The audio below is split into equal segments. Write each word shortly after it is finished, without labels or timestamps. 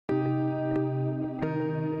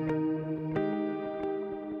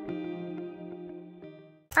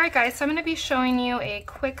Alright guys, so I'm going to be showing you a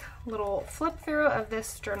quick little flip through of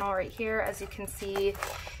this journal right here. As you can see,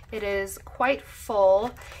 it is quite full,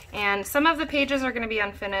 and some of the pages are going to be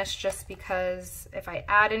unfinished just because if I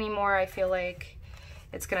add any more, I feel like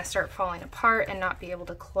it's going to start falling apart and not be able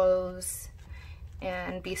to close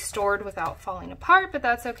and be stored without falling apart, but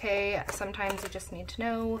that's okay. Sometimes you just need to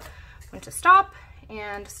know when to stop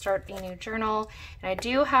and start a new journal. And I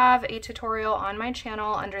do have a tutorial on my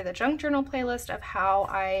channel under the junk journal playlist of how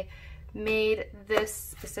I made this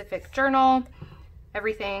specific journal.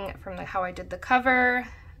 Everything from how I did the cover,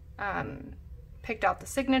 picked out the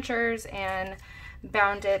signatures, and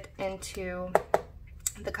bound it into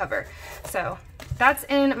the cover. So that's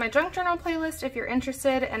in my junk journal playlist if you're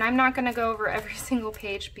interested, and I'm not going to go over every single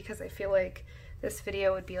page because I feel like this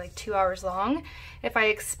video would be like 2 hours long. If I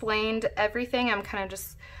explained everything,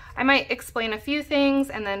 I might explain a few things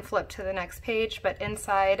and then flip to the next page, but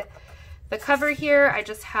inside the cover here, I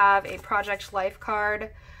just have a project life card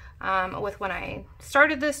with when I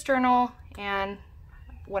started this journal and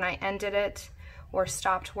when I ended it or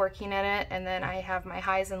stopped working in it, and then I have my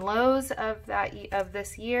highs and lows of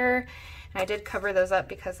this year, and I did cover those up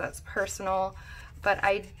because that's personal, but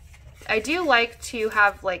I do like to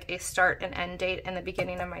have like a start and end date in the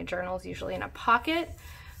beginning of my journals, usually in a pocket,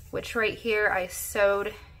 which right here I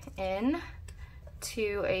sewed in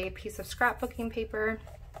to a piece of scrapbooking paper.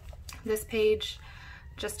 This page,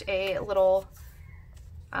 just a little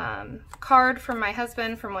card from my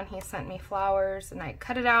husband from when he sent me flowers, and I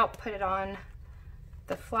cut it out, put it on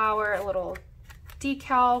the flower, a little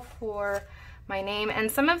decal for my name. And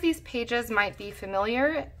some of these pages might be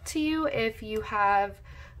familiar to you if you have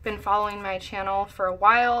been following my channel for a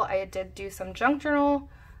while. I did do some junk journal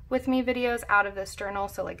with me videos out of this journal,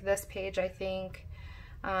 so like this page I think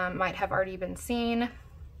might have already been seen.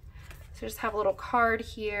 So just have a little card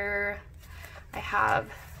here. I have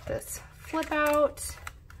this flip out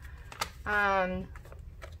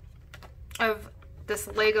of this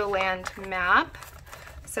Legoland map.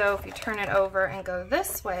 So if you turn it over and go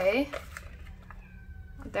this way,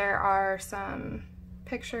 there are some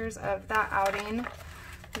pictures of that outing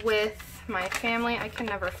with my family. I can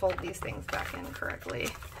never fold these things back in correctly.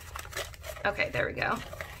 Okay, there we go.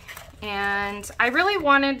 And I really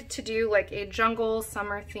wanted to do like a jungle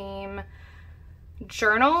summer theme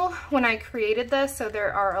journal when I created this, so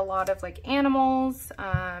there are a lot of like animals,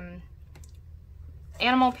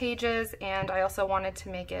 animal pages, and I also wanted to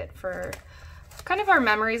make it for kind of our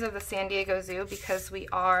memories of the San Diego Zoo because we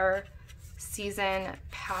are season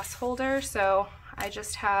pass holders. So I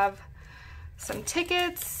just have some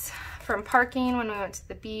tickets from parking when we went to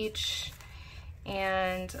the beach,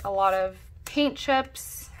 and a lot of paint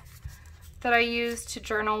chips that I used to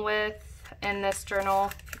journal with in this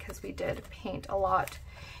journal because we did paint a lot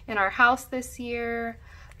in our house this year.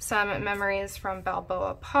 Some memories from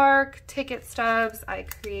Balboa Park, ticket stubs. I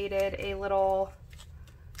created a little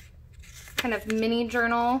kind of mini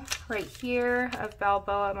journal right here of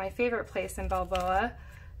Balboa, my favorite place in Balboa,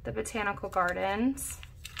 the Botanical Gardens.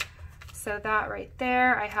 So that right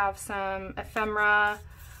there. I have some ephemera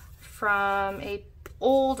from a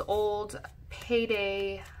old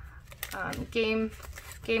Payday game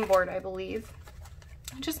board, I believe.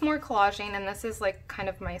 Just more collaging, and this is like kind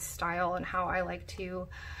of my style and how I like to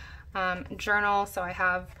journal. So I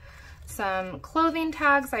have some clothing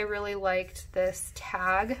tags. I really liked this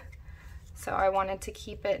tag, so I wanted to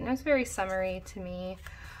keep it, and it was very summery to me.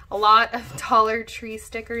 A lot of Dollar Tree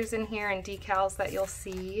stickers in here and decals that you'll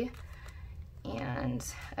see. And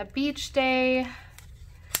a beach day.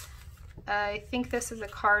 I think this is a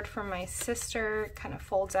card from my sister. It kind of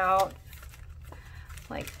folds out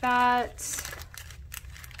like that.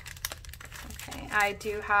 Okay, I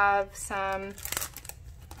do have some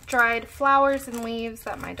dried flowers and leaves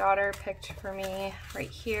that my daughter picked for me.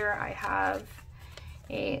 Right here I have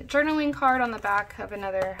a journaling card on the back of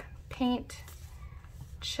another paint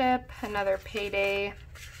chip, another Payday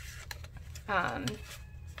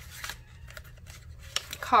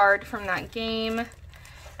card from that game.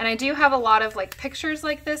 And I do have a lot of like pictures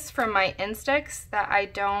like this from my Instax that I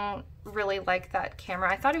don't really like that camera.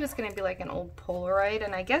 I thought it was going to be like an old Polaroid,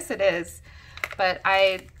 and I guess it is, but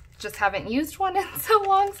I just haven't used one in so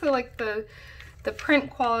long, so like the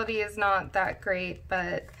print quality is not that great.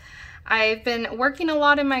 But I've been working a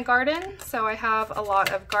lot in my garden, so I have a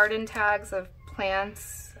lot of garden tags of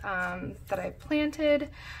plants that I planted.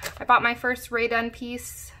 I bought my first Ray Dunn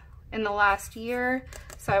piece in the last year,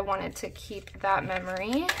 so I wanted to keep that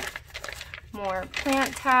memory. More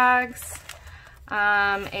plant tags,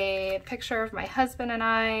 a picture of my husband and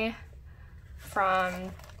I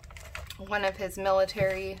from one of his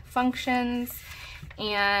military functions,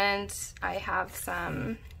 And I have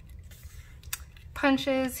some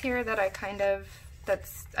punches here that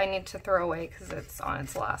I need to throw away because it's on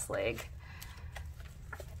its last leg.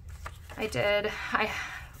 I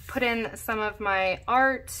put in some of my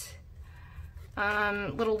art,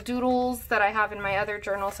 little doodles that I have in my other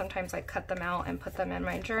journal. Sometimes I cut them out and put them in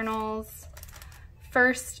my journals.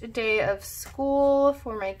 First day of school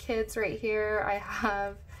for my kids right here. I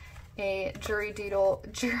have a jury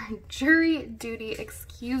duty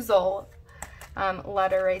excusal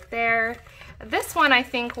letter right there. This one I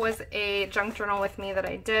think was a junk journal with me that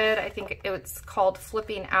I did. I think it's called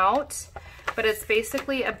Flipping Out, but it's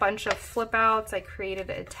basically a bunch of flip outs. I created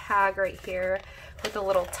a tag right here with a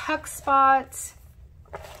little tuck spot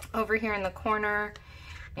over here in the corner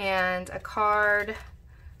and a card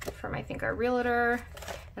from I think our realtor,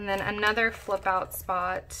 and then another flip out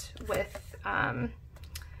spot with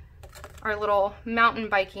our little mountain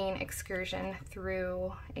biking excursion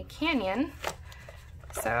through a canyon.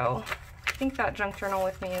 So I think that junk journal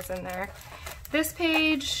with me is in there. This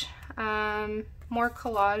page, more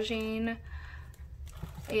collaging,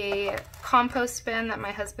 a compost bin that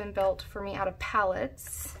my husband built for me out of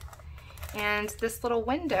pallets, and this little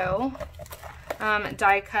window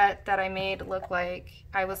die cut that I made look like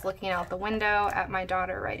I was looking out the window at my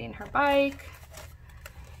daughter riding her bike.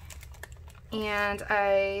 And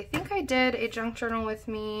I think I did a junk journal with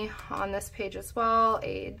me on this page as well,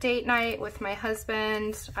 a date night with my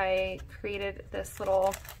husband. I created this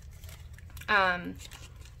little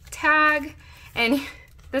tag, and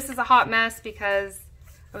this is a hot mess because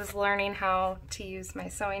I was learning how to use my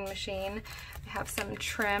sewing machine. I have some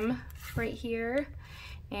trim right here,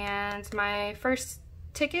 and my first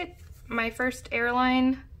ticket, my first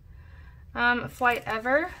airline flight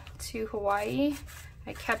ever to Hawaii.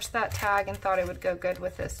 I kept that tag and thought it would go good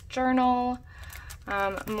with this journal.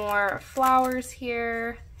 More flowers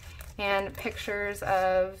here and pictures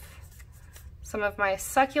of some of my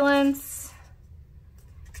succulents.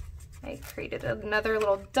 I created another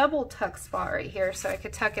little double tuck spot right here so I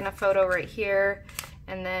could tuck in a photo right here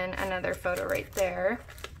and then another photo right there.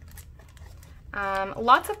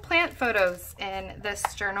 Lots of plant photos in this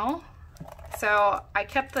journal. So I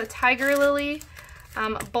kept the tiger lily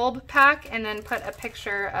bulb pack and then put a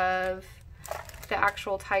picture of the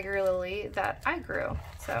actual tiger lily that I grew.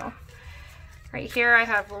 So right here I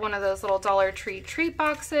have one of those little Dollar Tree treat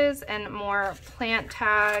boxes and more plant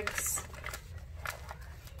tags.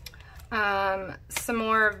 Some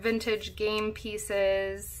more vintage game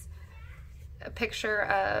pieces, a picture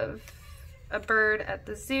of a bird at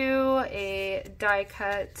the zoo, a die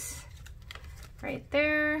cut right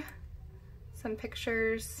there, some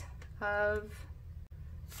pictures of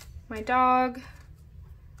my dog,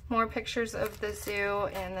 more pictures of the zoo,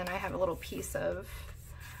 and then I have a little piece of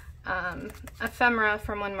ephemera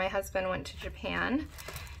from when my husband went to Japan.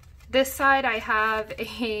 This side I have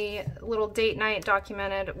a little date night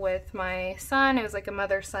documented with my son. It was like a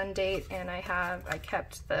mother-son date, and I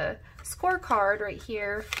kept the scorecard right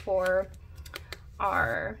here for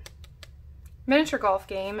our miniature golf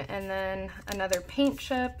game, and then another paint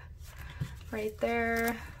chip right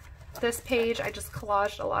there. This page I just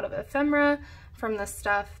collaged a lot of ephemera from the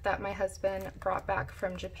stuff that my husband brought back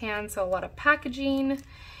from Japan, so a lot of packaging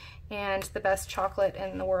and the best chocolate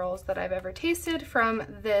in the world that I've ever tasted from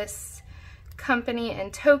this company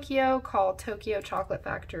in Tokyo called Tokyo Chocolate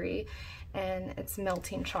Factory, and it's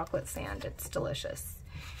melting chocolate sand. It's delicious.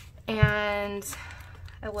 And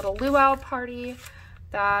a little luau party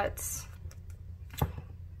that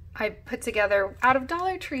I put together out of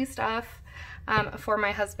Dollar Tree stuff for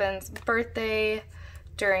my husband's birthday.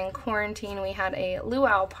 During quarantine, we had a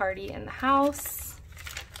luau party in the house.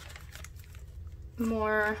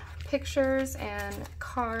 More pictures and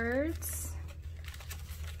cards.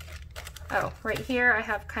 Oh, right here I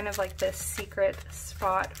have kind of like this secret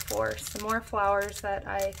spot for some more flowers that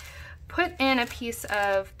I put in a piece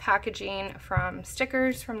of packaging from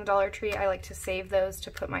stickers from the Dollar Tree. I like to save those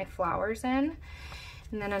to put my flowers in.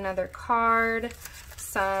 And then another card,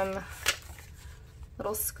 some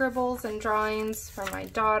little scribbles and drawings for my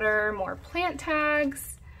daughter, more plant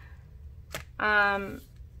tags,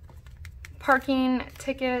 parking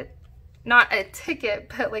ticket, not a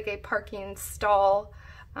ticket, but like a parking stall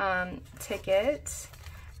ticket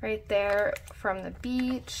right there from the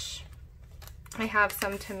beach. I have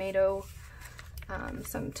some tomatoes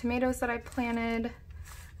that I planted.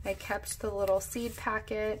 I kept the little seed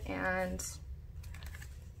packet and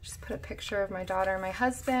just put a picture of my daughter and my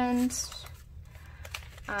husband.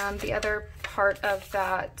 The other part of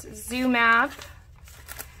that zoo map,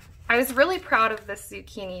 I was really proud of this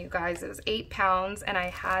zucchini, you guys. It was 8 pounds and I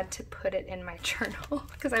had to put it in my journal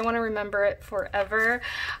because I want to remember it forever.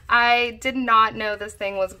 I did not know this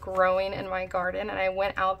thing was growing in my garden, and I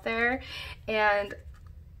went out there and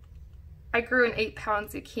I grew an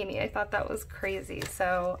 8-pound zucchini. I thought that was crazy,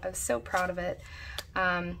 so I was so proud of it.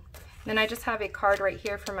 Then I just have a card right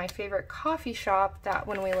here from my favorite coffee shop that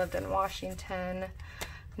when we lived in Washington.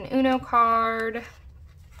 An Uno card,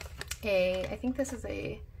 I think this is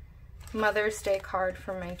a Mother's Day card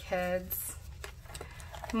for my kids.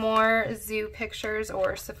 More zoo pictures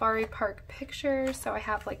or safari park pictures. So I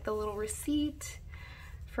have like the little receipt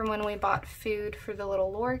from when we bought food for the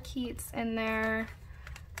little lorikeets in there.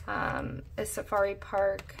 A safari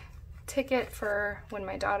park ticket for when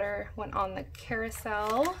my daughter went on the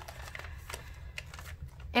carousel.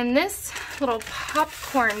 In this little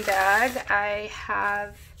popcorn bag, I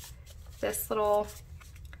have this little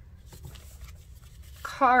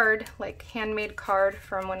card, like handmade card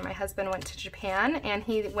from when my husband went to Japan, and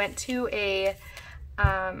he went to a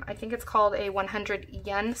I think it's called a 100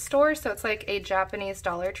 yen store, so it's like a Japanese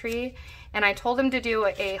Dollar Tree, and I told him to do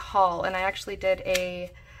a haul, and I actually did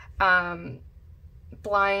a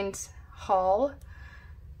blind haul.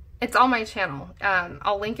 It's on my channel.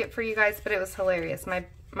 I'll link it for you guys, but it was hilarious.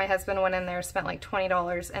 My husband went in there, spent like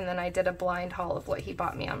 $20, and then I did a blind haul of what he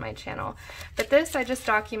bought me on my channel. But this, I just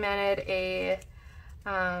documented a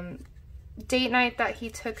date night that he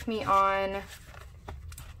took me on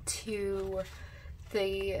to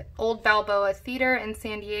the Old Balboa Theater in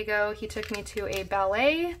San Diego. He took me to a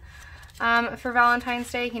ballet for Valentine's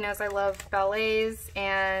Day. He knows I love ballets,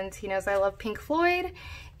 and he knows I love Pink Floyd.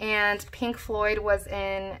 And Pink Floyd was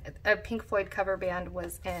in, a Pink Floyd cover band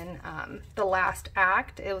was in the last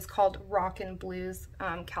act. It was called Rock and Blues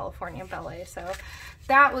California Ballet. So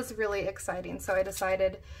that was really exciting. So I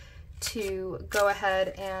decided to go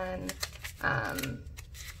ahead and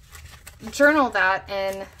journal that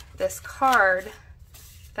in this card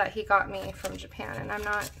that he got me from Japan. And I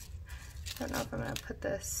don't know if I'm gonna put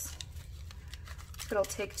this, it'll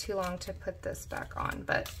take too long to put this back on,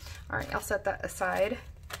 but all right, I'll set that aside.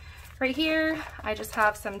 Right here, I just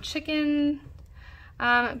have some chicken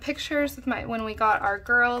pictures of when we got our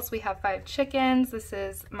girls. We have 5 chickens. This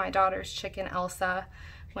is my daughter's chicken, Elsa,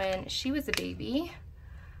 when she was a baby.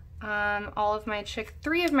 All of my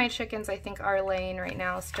 3 of my chickens, I think, are laying right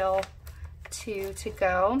now, still 2 to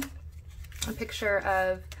go. A picture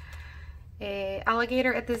of a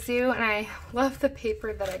alligator at the zoo, and I love the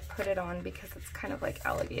paper that I put it on because it's kind of like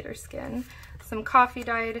alligator skin. Some coffee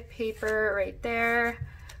dyed paper right there.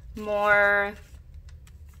 More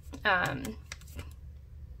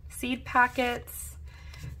seed packets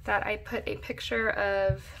that I put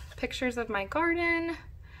pictures of my garden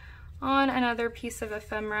on. Another piece of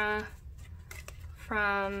ephemera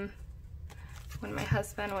from when my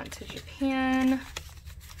husband went to Japan.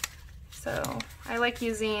 So I like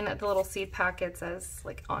using the little seed packets as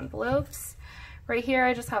like envelopes. Right here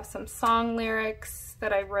I just have some song lyrics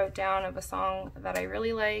that I wrote down of a song that I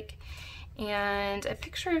really like, and a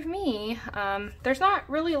picture of me. There's not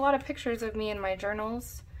really a lot of pictures of me in my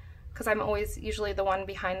journals because I'm always usually the one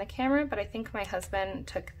behind the camera, but I think my husband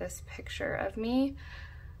took this picture of me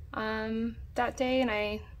that day, and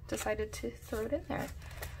I decided to throw it in there.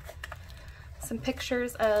 Some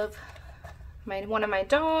pictures of one of my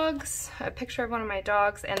dogs, a picture of one of my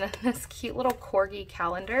dogs, and then this cute little corgi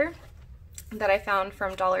calendar that I found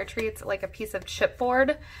from Dollar Tree. It's like a piece of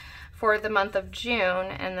chipboard for the month of June,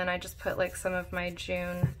 and then I just put like some of my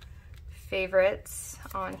June favorites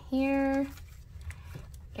on here.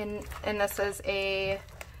 And this is a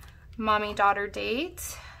mommy-daughter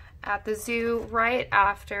date at the zoo right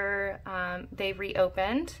after they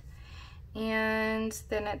reopened, and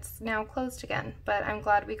then it's now closed again, but I'm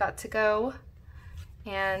glad we got to go.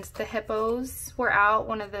 And the hippos were out.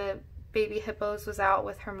 One of the baby hippos was out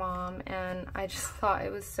with her mom, and I just thought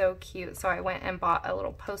it was so cute, so I went and bought a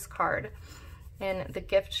little postcard in the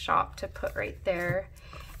gift shop to put right there,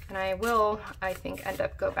 and I will, I think,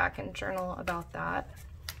 go back and journal about that.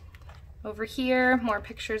 Over here, more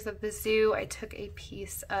pictures of the zoo. I took a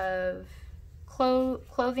piece of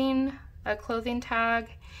clothing, a clothing tag,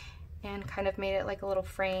 and kind of made it like a little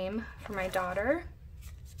frame for my daughter.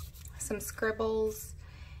 Some scribbles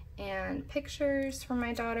and pictures from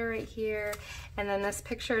my daughter right here. And then this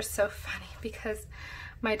picture is so funny because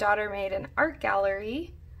my daughter made an art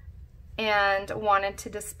gallery and wanted to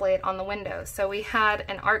display it on the window. So we had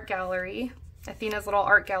an art gallery, Athena's little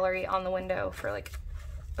art gallery, on the window for like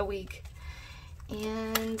a week.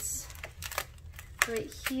 And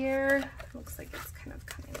right here, looks like it's kind of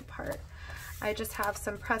coming apart. I just have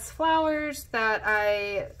some pressed flowers that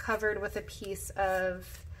I covered with a piece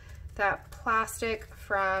of that plastic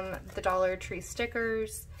from the Dollar Tree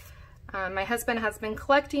stickers. My husband has been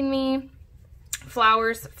collecting me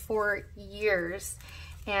flowers for years,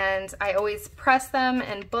 and I always press them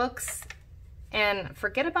in books and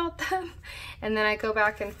forget about them, and then I go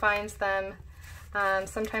back and find them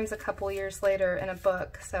sometimes a couple years later in a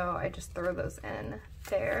book, so I just throw those in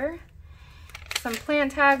there. Some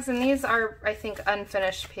plant tags, and these are, I think,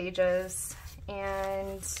 unfinished pages,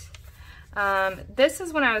 and this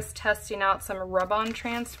is when I was testing out some rub-on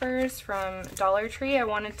transfers from Dollar Tree. I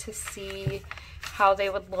wanted to see how they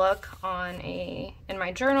would look in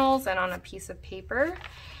my journals and on a piece of paper,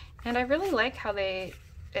 and I really like how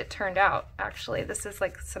it turned out. Actually, this is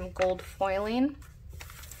like some gold foiling.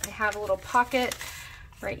 I have a little pocket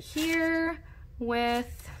right here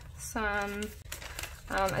with some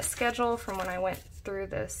a schedule from when I went through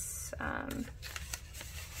this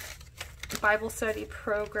Bible study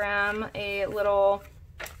program, a little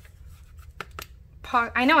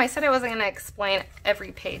I know I said I wasn't going to explain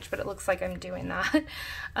every page, but it looks like I'm doing that.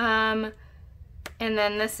 And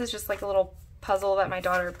then this is just like a little puzzle that my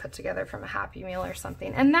daughter put together from a Happy Meal or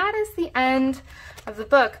something. And that is the end of the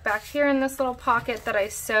book. Back here in this little pocket that I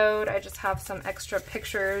sewed, I just have some extra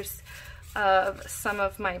pictures of some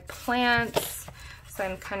of my plants. So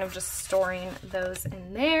I'm kind of just storing those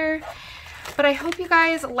in there. But I hope you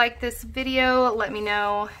guys like this video. Let me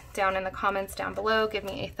know down in the comments down below. Give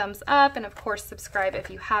me a thumbs up, and of course subscribe if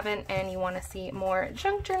you haven't and you want to see more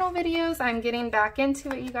junk journal videos. I'm getting back into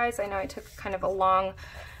it, you guys. I know I took kind of a long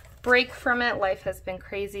break from it. Life has been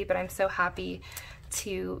crazy, but I'm so happy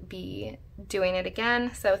to be doing it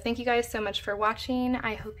again. So thank you guys so much for watching.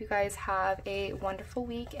 I hope you guys have a wonderful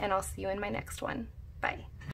week, and I'll see you in my next one. Bye.